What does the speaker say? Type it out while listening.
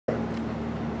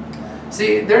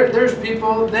See, there's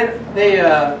people that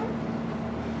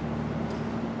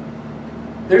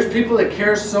there's people that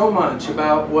care so much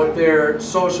about what their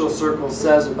social circle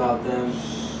says about them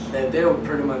that they will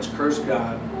pretty much curse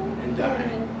God and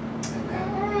die.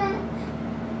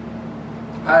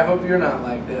 I hope you're not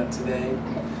like that today.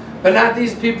 But not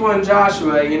these people in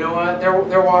Joshua. You know what?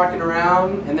 They're walking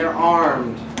around and they're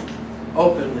armed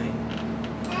openly.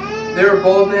 Their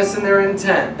boldness and their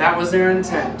intent. That was their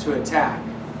intent, to attack.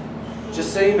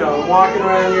 Just so you know, I'm walking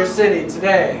around your city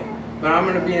today, but I'm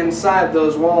going to be inside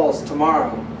those walls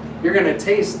tomorrow. You're going to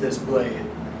taste this blade.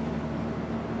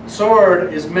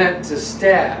 Sword is meant to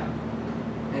stab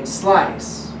and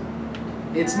slice.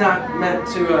 It's not meant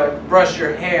to brush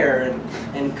your hair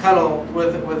and cuddle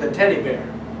with a teddy bear.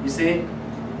 You see?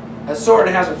 A sword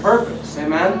has a purpose.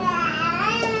 Amen?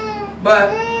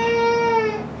 But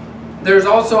there's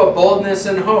also a boldness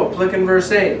and hope. Look in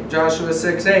verse 8. Joshua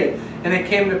 6:8. And it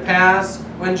came to pass,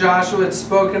 when Joshua had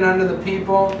spoken unto the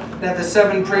people, that the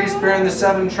 7 priests bearing the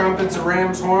 7 trumpets of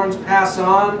ram's horns passed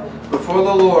on before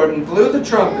the Lord, and blew the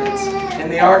trumpets,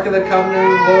 and the ark of the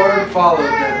covenant of the Lord followed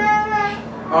them.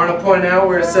 I want to point out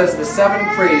where it says the 7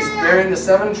 priests bearing the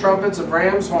 7 trumpets of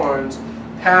ram's horns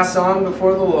passed on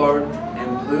before the Lord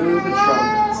and blew the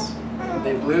trumpets.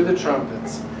 They blew the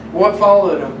trumpets. What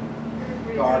followed them?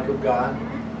 The ark of God.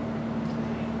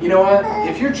 You know what?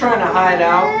 If you're trying to hide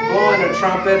out, blowing a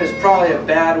trumpet is probably a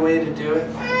bad way to do it.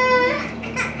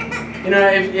 You know,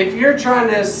 if you're trying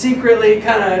to secretly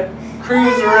kind of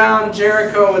cruise around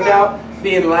Jericho without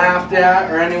being laughed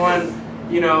at or anyone,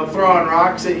 you know, throwing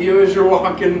rocks at you as you're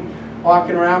walking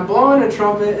around, blowing a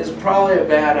trumpet is probably a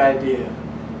bad idea.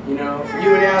 You know,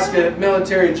 you would ask a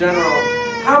military general,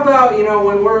 how about, you know,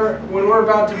 when we're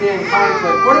about to be in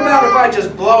conflict, what about if I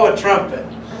just blow a trumpet?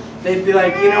 They'd be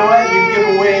like, you know what, you give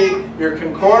away your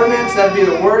concordance, that'd be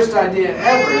the worst idea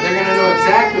ever. They're going to know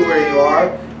exactly where you are,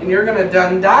 and you're going to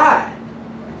done die.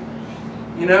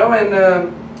 You know, and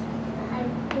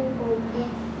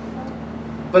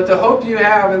but the hope you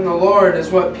have in the Lord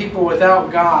is what people without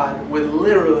God would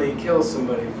literally kill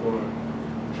somebody for.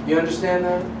 You understand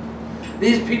that?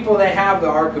 These people, they have the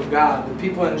Ark of God. The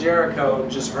people in Jericho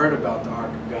just heard about the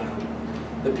Ark of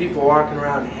God. The people walking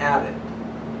around had it.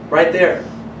 Right there.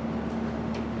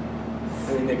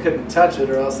 I mean, they couldn't touch it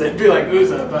or else they'd be like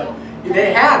Uzzah, but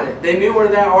they had it. They knew where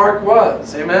that ark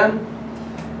was. Amen?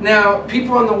 Now,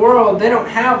 people in the world, they don't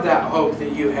have that hope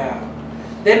that you have.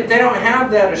 They don't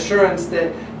have that assurance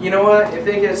that, you know what, if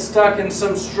they get stuck in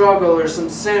some struggle or some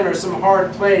sin or some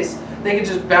hard place, they can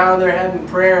just bow their head in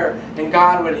prayer and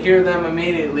God would hear them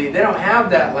immediately. They don't have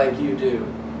that like you do.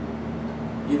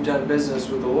 You've done business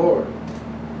with the Lord.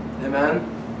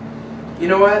 Amen? You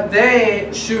know what?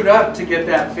 They shoot up to get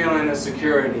that feeling of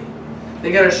security.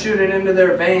 They got to shoot it into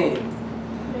their vein.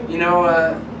 You know,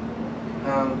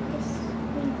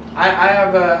 I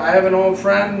have an old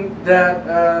friend that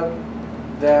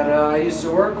I used to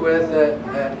work with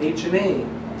at H&E,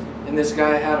 and this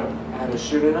guy had a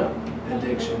shooting up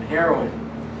addiction, heroin,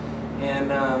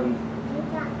 and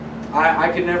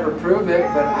I could never prove it,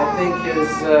 but I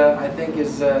think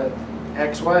his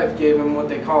ex-wife gave him what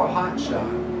they call a hot shot,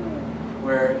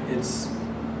 where it's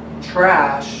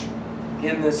trash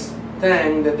in this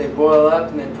thing that they boil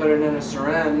up and they put it in a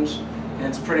syringe, and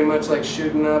it's pretty much like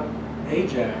shooting up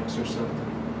Ajax or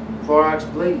something, Clorox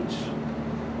bleach,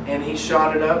 and he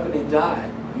shot it up and he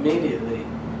died immediately.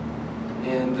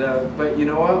 And but you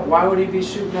know what? Why would he be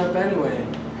shooting up anyway?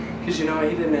 Because you know what?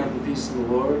 He didn't have the peace of the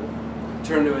Lord. It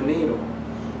turned to a needle.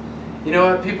 You know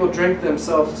what? People drink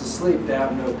themselves to sleep. They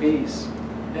have no peace.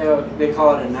 They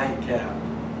call it a nightcap.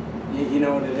 You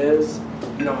know what it is?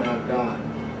 You don't have God.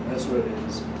 That's what it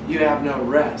is. You have no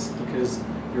rest because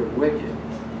you're wicked.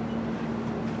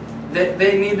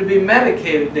 They need to be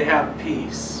medicated to have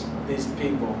peace, these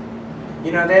people.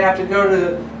 You know, they have to go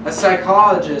to a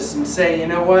psychologist and say, you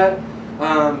know what?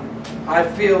 I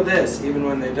feel this, even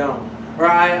when they don't. Or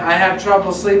I have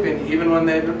trouble sleeping, even when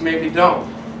they maybe don't.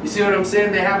 You see what I'm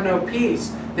saying? They have no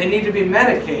peace. They need to be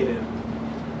medicated.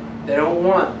 They don't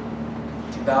want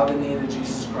to bow the knee to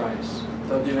Jesus Christ.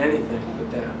 They'll do anything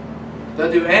but that.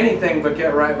 They'll do anything but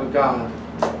get right with God.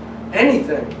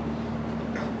 Anything.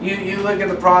 You look at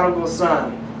the prodigal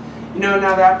son. You know,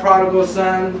 now that prodigal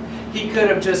son, he could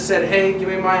have just said, hey, give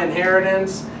me my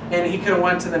inheritance, and he could have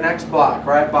went to the next block,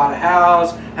 right? Bought a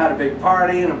house, had a big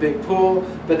party and a big pool.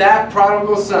 But that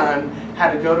prodigal son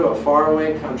had to go to a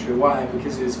faraway country. Why?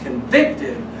 Because he was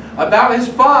convicted about his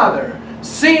father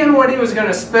seeing what he was going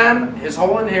to spend his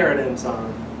whole inheritance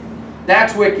on.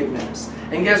 That's wickedness.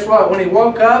 And guess what? When he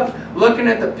woke up looking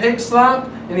at the pig slop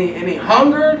and he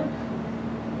hungered,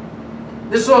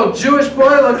 This little Jewish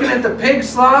boy looking at the pig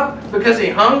slop because he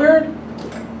hungered?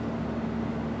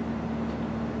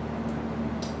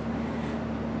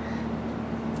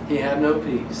 He had no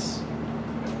peace.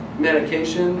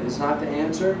 Medication is not the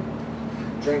answer.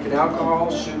 Drinking alcohol,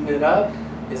 shooting it up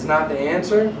is not the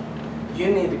answer.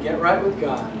 You need to get right with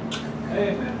God.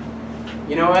 Amen.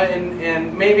 You know what?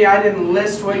 And maybe I didn't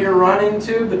list what you're running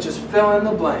to, but just fill in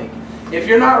the blank. If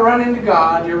you're not running to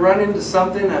God, you're running to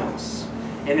something else.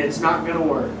 And it's not going to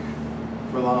work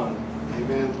for long.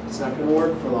 Amen. It's not going to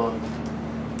work for long.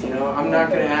 You know, I'm not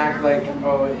going to act like,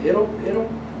 oh, it'll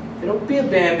be a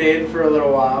Band-Aid for a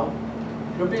little while.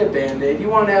 It'll be a Band-Aid. You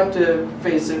won't have to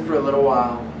face it for a little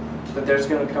while. But there's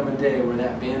going to come a day where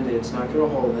that Band-Aid's not going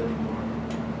to hold anymore.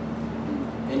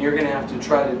 And you're going to have to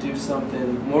try to do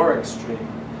something more extreme,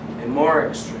 and more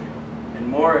extreme, and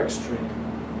more extreme.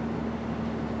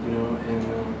 You know, and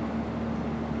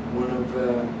one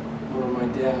of my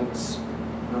dad's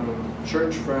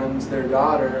church friends, their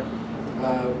daughter,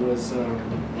 was,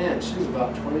 man, she was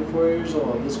about 24 years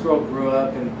old. This girl grew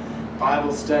up in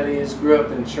Bible studies, grew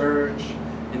up in church,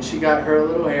 and she got her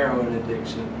little heroin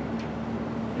addiction.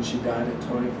 And she died at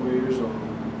 24 years old.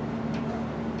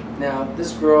 Now,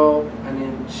 this girl, I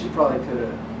mean, she probably could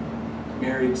have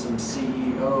married some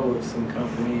CEO of some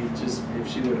company just if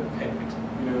she would have picked.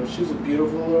 You know, she was a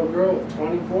beautiful little girl at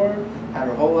 24, had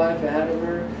her whole life ahead of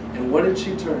her, and what did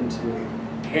she turn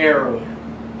to? Heroin.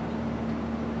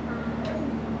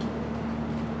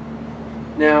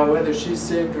 Now, whether she's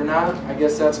saved or not, I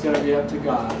guess that's going to be up to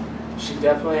God. She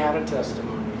definitely had a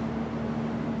testimony.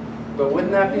 But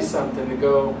wouldn't that be something to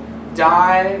go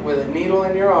die with a needle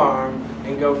in your arm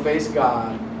and go face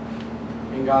God?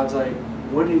 And God's like,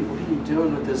 what are you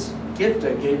doing with this gift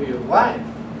I gave you of life?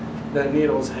 That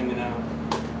needle's hanging out.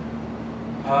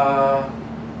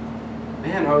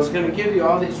 Man, I was going to give you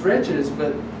all these riches,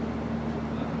 but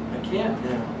I can't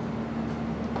now.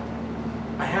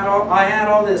 I had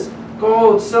all this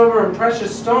gold, silver, and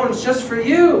precious stones just for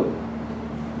you.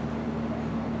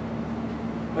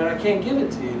 But I can't give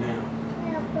it to you now.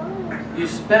 You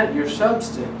spent your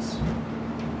substance.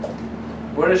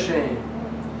 What a shame.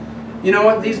 You know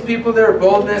what? These people, their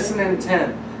boldness and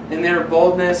intent, and their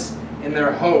boldness and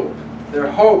their hope. Their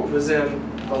hope was in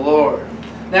the Lord.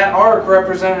 That ark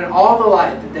represented all the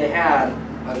light that they had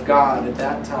of God at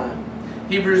that time.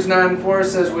 Hebrews 9:4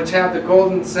 says, which had the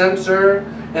golden censer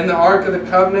and the ark of the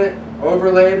covenant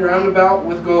overlaid round about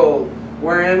with gold,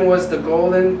 wherein was the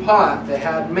golden pot that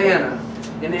had manna,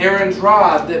 and Aaron's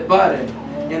rod that budded,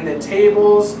 and the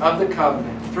tables of the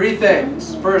covenant. Three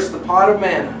things. First, the pot of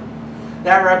manna.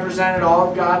 That represented all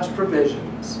of God's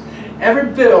provisions.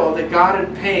 Every bill that God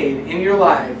had paid in your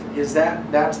life is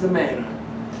that's the manna.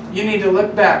 You need to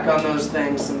look back on those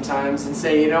things sometimes and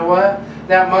say, you know what?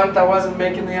 That month I wasn't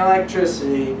making the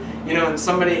electricity, you know, and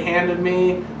somebody handed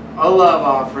me a love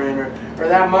offering, or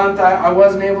that month I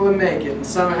wasn't able to make it, and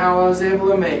somehow I was able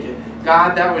to make it.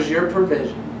 God, that was your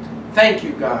provision. Thank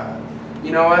you, God.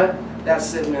 You know what? That's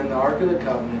sitting in the Ark of the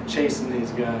Covenant, chasing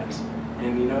these guys.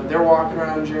 And, you know, they're walking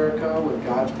around Jericho with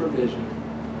God's provision.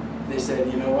 They said,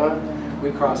 you know what?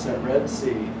 We crossed that Red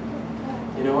Sea.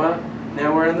 You know what?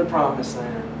 Now we're in the Promised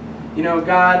Land. You know,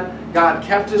 God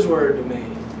kept His word to me.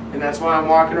 And that's why I'm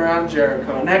walking around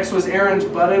Jericho. Next was Aaron's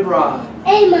budded rod.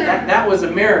 Amen. That was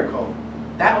a miracle.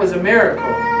 That was a miracle.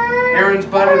 Aaron's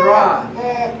budded rod.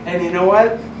 And you know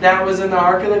what? That was in the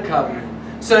Ark of the Covenant.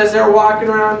 So as they're walking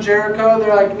around Jericho,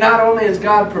 they're like, not only has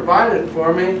God provided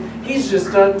for me, He's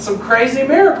just done some crazy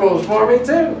miracles for me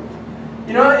too.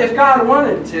 You know, if God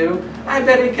wanted to, I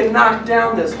bet He could knock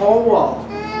down this whole wall.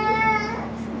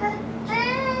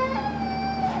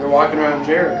 They're walking around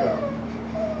Jericho.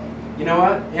 You know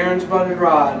what? Aaron's budded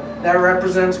rod, that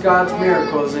represents God's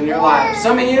miracles in your life.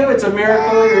 Some of you, it's a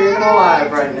miracle you're even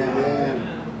alive right now.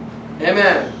 Amen.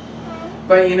 Amen.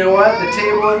 But you know what? The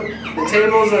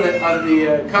tables of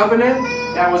the covenant,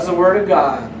 that was the Word of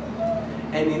God.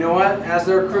 And you know what? As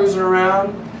they're cruising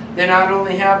around, they not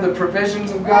only have the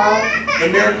provisions of God, the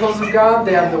miracles of God,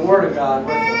 they have the Word of God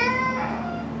with them.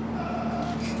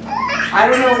 I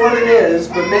don't know what it is,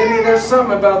 but maybe there's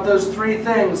something about those three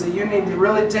things that you need to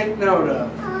really take note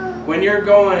of when you're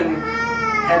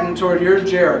heading toward your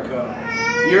Jericho,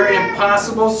 your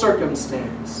impossible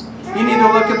circumstance. You need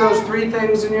to look at those three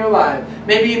things in your life.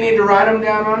 Maybe you need to write them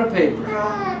down on a paper.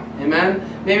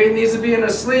 Amen? Maybe it needs to be in a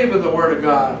sleeve of the Word of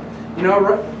God. You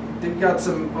know, they've got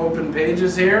some open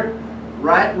pages here.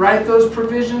 Write those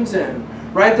provisions in.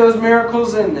 Write those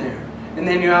miracles in there. And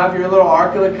then you have your little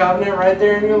Ark of the Covenant right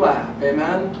there in your lap.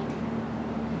 Amen?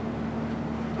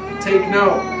 Take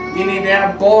note. You need to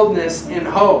have boldness in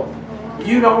hope.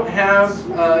 you don't have,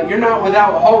 you're not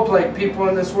without hope like people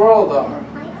in this world are.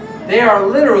 They are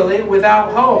literally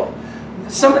without hope.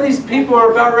 Some of these people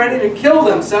are about ready to kill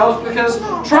themselves because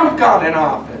Trump got in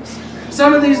office.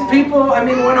 Some of these people, I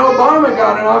mean, when Obama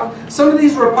got in office, some of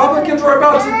these Republicans were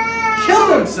about to kill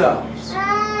themselves.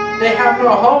 They have no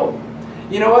hope.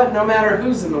 You know what? No matter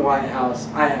who's in the White House,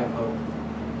 I have hope.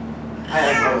 I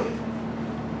have hope.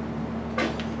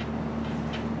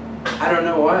 I don't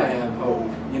know why I have hope.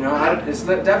 You know, it's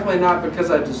definitely not because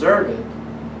I deserve it.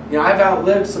 You know, I've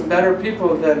outlived some better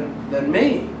people than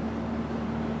me.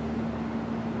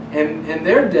 And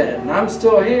they're dead, and I'm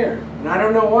still here. And I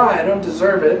don't know why. I don't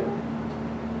deserve it.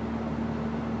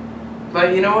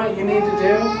 But you know what you need to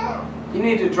do? You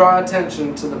need to draw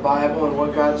attention to the Bible and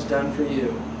what God's done for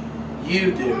you.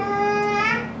 You do.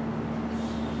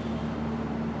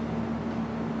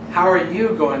 How are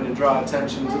you going to draw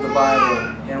attention to the Bible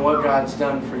and what God's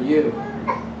done for you?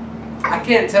 I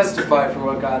can't testify for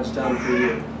what God's done for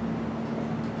you.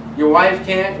 Your wife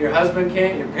can't, your husband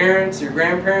can't, your parents, your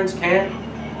grandparents can't.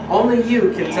 Only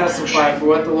you can testify for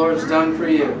what the Lord's done for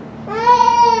you.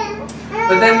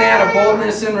 But then they had a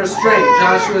boldness and restraint.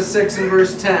 Joshua 6 and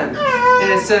verse 10.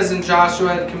 And it says, and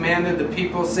Joshua had commanded the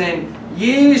people, saying,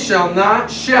 Ye shall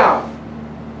not shout,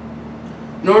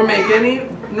 nor make any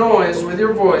noise with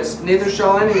your voice, neither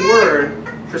shall any word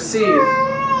proceed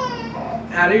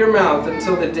out of your mouth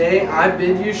until the day I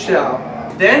bid you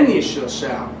shout. Then ye shall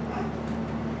shout.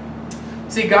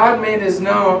 See, God made His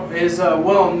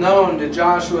will known to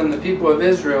Joshua and the people of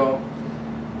Israel,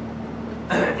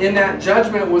 and that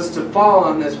judgment was to fall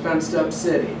on this fenced-up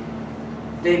city.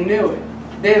 They knew it.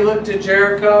 They looked at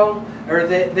Jericho, or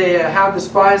they had the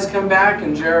spies come back,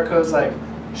 and Jericho's like,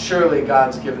 surely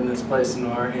God's given this place into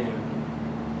our hand.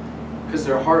 Because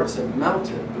their hearts have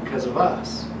melted because of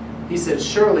us. He said,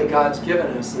 surely God's given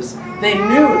us this. They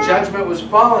knew judgment was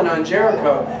falling on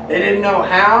Jericho. They didn't know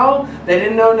how. They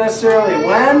didn't know necessarily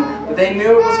when, but they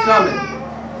knew it was coming.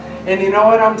 And you know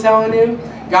what I'm telling you?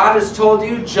 God has told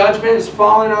you judgment is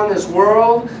falling on this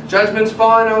world. Judgment's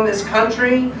falling on this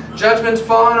country. Judgment's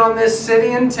falling on this city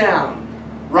and town.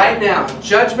 Right now,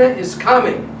 judgment is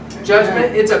coming.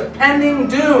 Judgment, it's a pending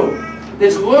doom.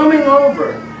 It's looming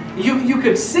over. You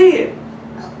could see it.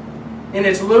 And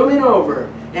it's looming over.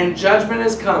 And judgment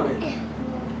is coming.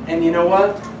 And you know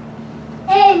what?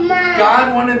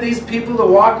 God wanted these people to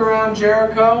walk around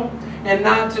Jericho and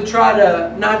not to try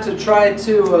to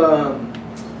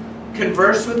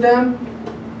converse with them.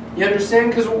 You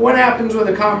understand? Because what happens with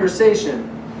a conversation?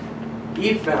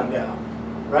 Eve found out,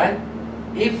 right?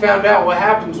 Eve found out what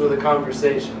happens with a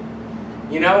conversation.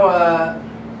 You know,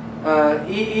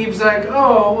 Eve's like,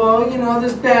 oh, well, you know,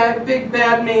 this big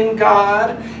bad mean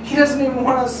God, He doesn't even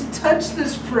want us to touch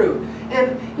this fruit.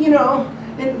 And, you know,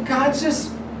 and God's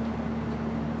just,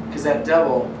 because that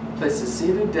devil placed a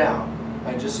seed of doubt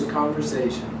by just a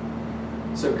conversation.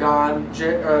 So God,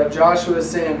 Joshua is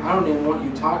saying, I don't even want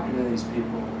you talking to these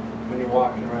people when you're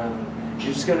walking around.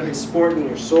 You're just going to be sporting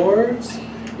your swords.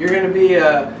 You're going to be,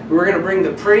 we're going to bring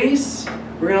the priests.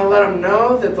 We're going to let them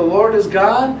know that the Lord is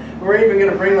God. We're even going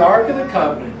to bring the Ark of the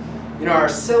Covenant. You know, our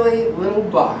silly little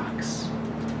box.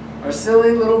 Our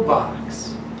silly little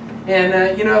box.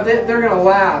 And, you know, they're going to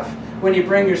laugh when you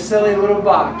bring your silly little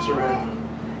box around.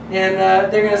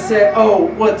 And they're going to say, oh,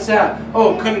 what's that?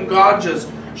 Oh, couldn't God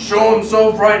just show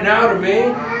Himself right now to me?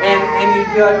 And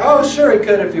you'd be like, oh, sure He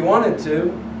could if He wanted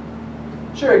to.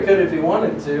 Sure He could if He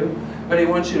wanted to. But He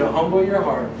wants you to humble your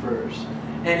heart first.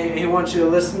 And he wants you to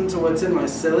listen to what's in my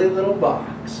silly little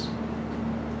box.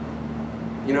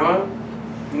 You know?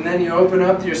 And then you open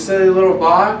up your silly little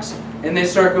box, and they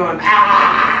start going,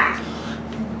 ah!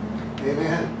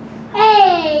 Amen.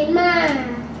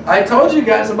 Amen. I told you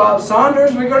guys about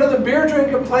Saunders. We go to the beer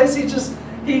drinking place.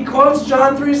 He quotes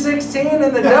John 3:16,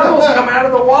 and the devils come out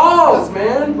of the walls,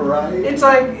 man. Right. It's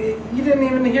like you didn't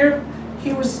even hear.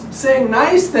 He was saying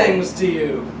nice things to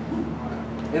you.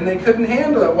 And they couldn't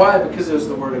handle it. Why? Because it was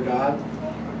the Word of God.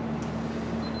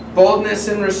 Boldness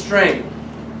and restraint.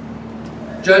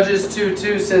 Judges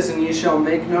 2:2 says, and ye shall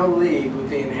make no league with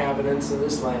the inhabitants of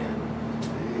this land.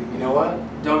 You know what?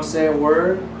 Don't say a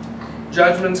word.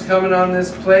 Judgment's coming on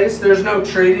this place. There's no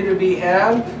treaty to be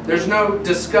had. There's no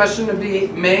discussion to be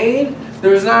made.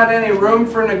 There's not any room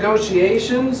for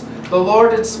negotiations. The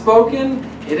Lord had spoken.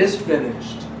 It is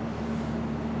finished.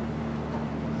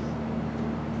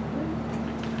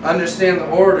 Understand the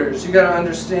orders. You got to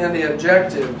understand the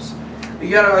objectives. You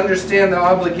got to understand the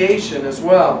obligation as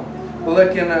well. We'll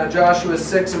look in Joshua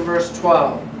 6 and verse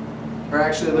 12. Or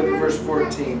actually look at verse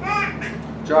 14.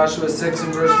 Joshua 6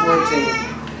 and verse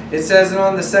 14. It says, and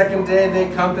on the second day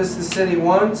they compassed the city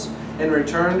once, and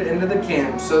returned into the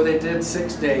camp. So they did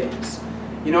 6 days.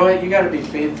 You know what? You got to be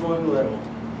faithful in little.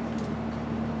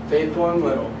 Faithful in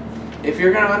little. If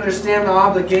you're going to understand the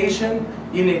obligation,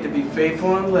 you need to be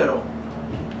faithful in little.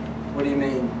 What do you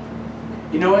mean?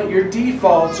 You know what? Your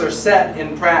defaults are set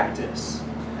in practice.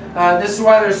 This is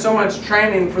why there's so much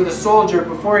training for the soldier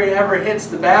before he ever hits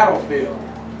the battlefield.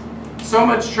 So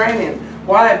much training.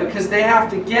 Why? Because they have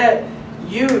to get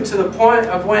you to the point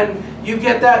of when you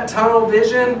get that tunnel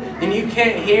vision and you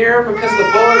can't hear because the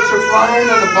bullets are flying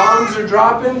and the bombs are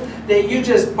dropping, that you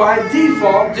just by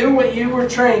default do what you were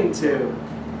trained to.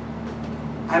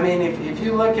 I mean, if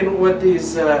you look at what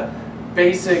these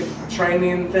basic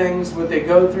training things, what they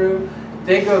go through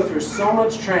so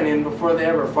much training before they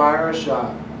ever fire a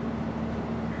shot.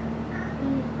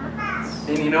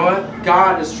 And you know what?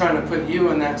 God is trying to put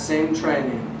you in that same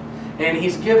training. And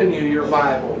He's given you your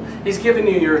Bible. He's given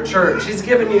you your church. He's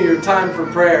given you your time for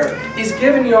prayer. He's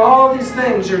given you all these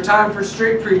things, your time for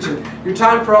street preaching, your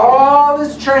time for all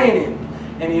this training.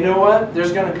 And you know what?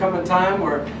 There's going to come a time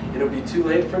where it'll be too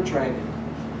late for training.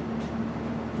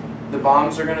 The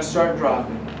bombs are going to start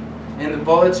dropping. And the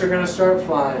bullets are going to start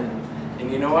flying.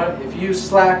 And you know what? If you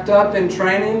slacked up in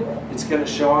training, it's going to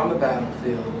show on the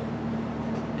battlefield.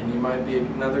 And you might be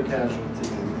another casualty.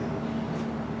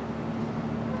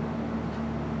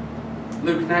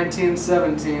 Luke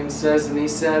 19:17 says, and He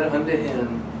said unto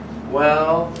him,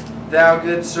 Well, thou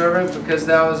good servant, because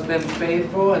thou hast been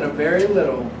faithful in a very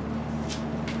little,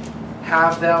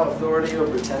 have thou authority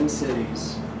over 10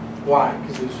 cities. Why?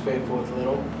 Because he was faithful with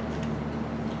little.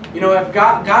 You know, if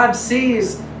God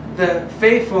sees the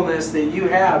faithfulness that you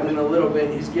have in the little bit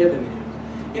He's given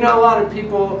you. You know, a lot of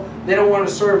people, they don't want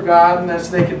to serve God unless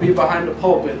they could be behind a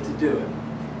pulpit to do it.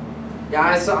 Yeah,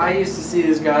 I used to see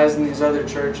these guys in these other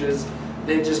churches.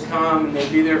 They'd just come and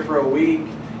they'd be there for a week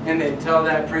and they'd tell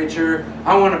that preacher,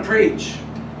 I want to preach.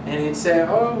 And he'd say,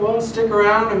 oh, well, stick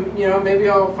around and, you know, maybe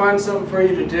I'll find something for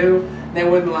you to do. And they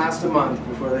wouldn't last a month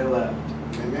before they left.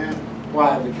 Amen.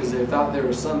 Why? Because they thought they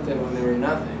were something when they were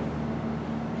nothing.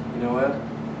 You know what?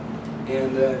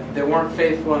 And they weren't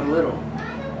faithful in little.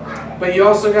 But you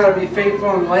also got to be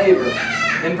faithful in labor.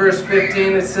 In verse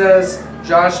 15 it says,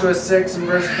 Joshua 6 and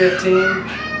verse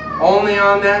 15, only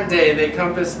on that day they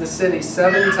compassed the city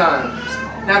 7 times.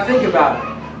 Now think about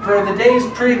it. For the days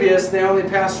previous, they only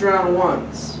passed around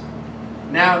once.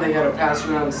 Now they got to pass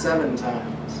around 7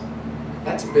 times.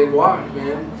 That's a big walk,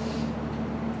 man.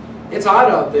 It's hot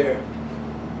out there.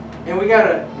 And we got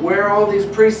to wear all these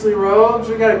priestly robes.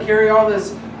 We got to carry all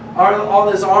this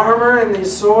armor and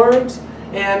these swords.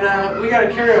 And we got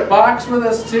to carry a box with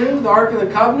us too, the Ark of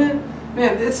the Covenant.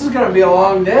 Man, this is going to be a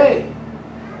long day.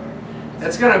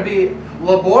 It's going to be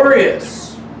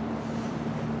laborious.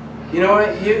 You know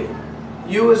what?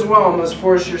 You as well must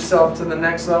force yourself to the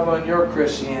next level in your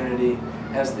Christianity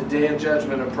as the day of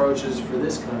judgment approaches for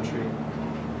this country.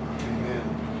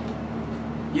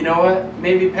 Amen. You know what?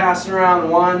 Maybe passing around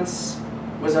once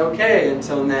was okay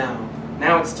until now.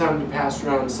 Now it's time to pass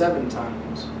around 7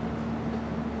 times.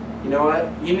 You know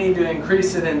what? You need to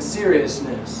increase it in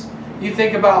seriousness. You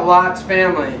think about Lot's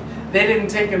family. They didn't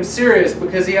take him serious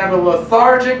because he had a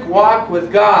lethargic walk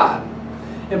with God.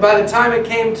 And by the time it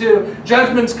came to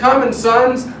judgment's coming,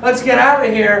 sons, let's get out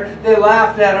of here, they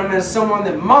laughed at him as someone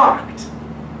that mocked.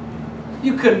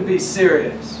 You couldn't be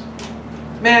serious.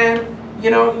 Man, you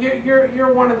know,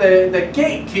 you're one of the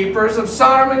gatekeepers of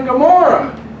Sodom and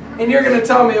Gomorrah. And you're going to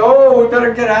tell me, oh, we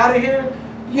better get out of here?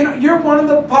 You know, you're one of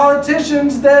the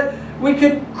politicians that we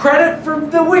could credit for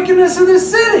the wickedness of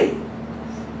this city.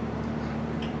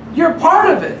 You're part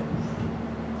of it.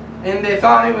 And they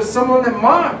thought he was someone that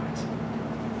mocked.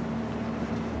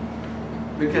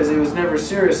 Because he was never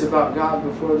serious about God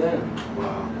before then.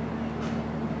 Wow.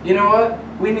 You know what?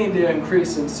 We need to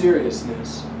increase in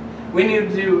seriousness. We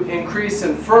need to increase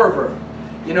in fervor.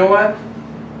 You know what?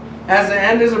 As the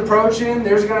end is approaching,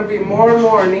 there's going to be more and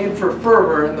more need for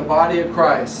fervor in the body of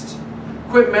Christ.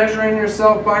 Quit measuring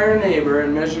yourself by your neighbor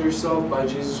and measure yourself by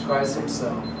Jesus Christ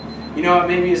Himself. You know what?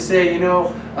 Maybe you say, you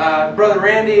know, Brother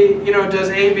Randy, you know, does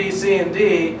A, B, C, and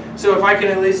D, so if I can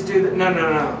at least do that. No,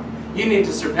 no, no. You need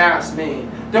to surpass me.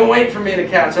 Don't wait for me to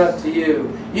catch up to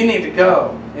you. You need to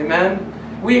go. Amen?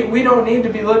 We don't need to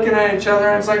be looking at each other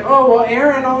and it's like, oh, well,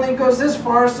 Aaron only goes this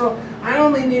far, so I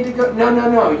only need to go. No,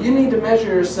 no, no. You need to measure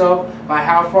yourself by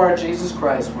how far Jesus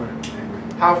Christ went.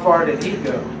 How far did He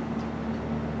go?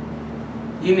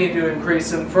 You need to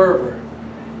increase in fervor.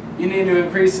 You need to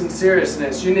increase in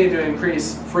seriousness. You need to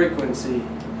increase frequency.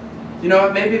 You know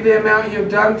what? Maybe the amount you've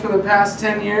done for the past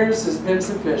 10 years has been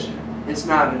sufficient. It's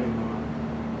not anymore.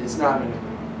 It's not anymore.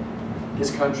 This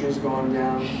country's going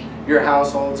down. your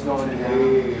household's going to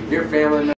down, your family members.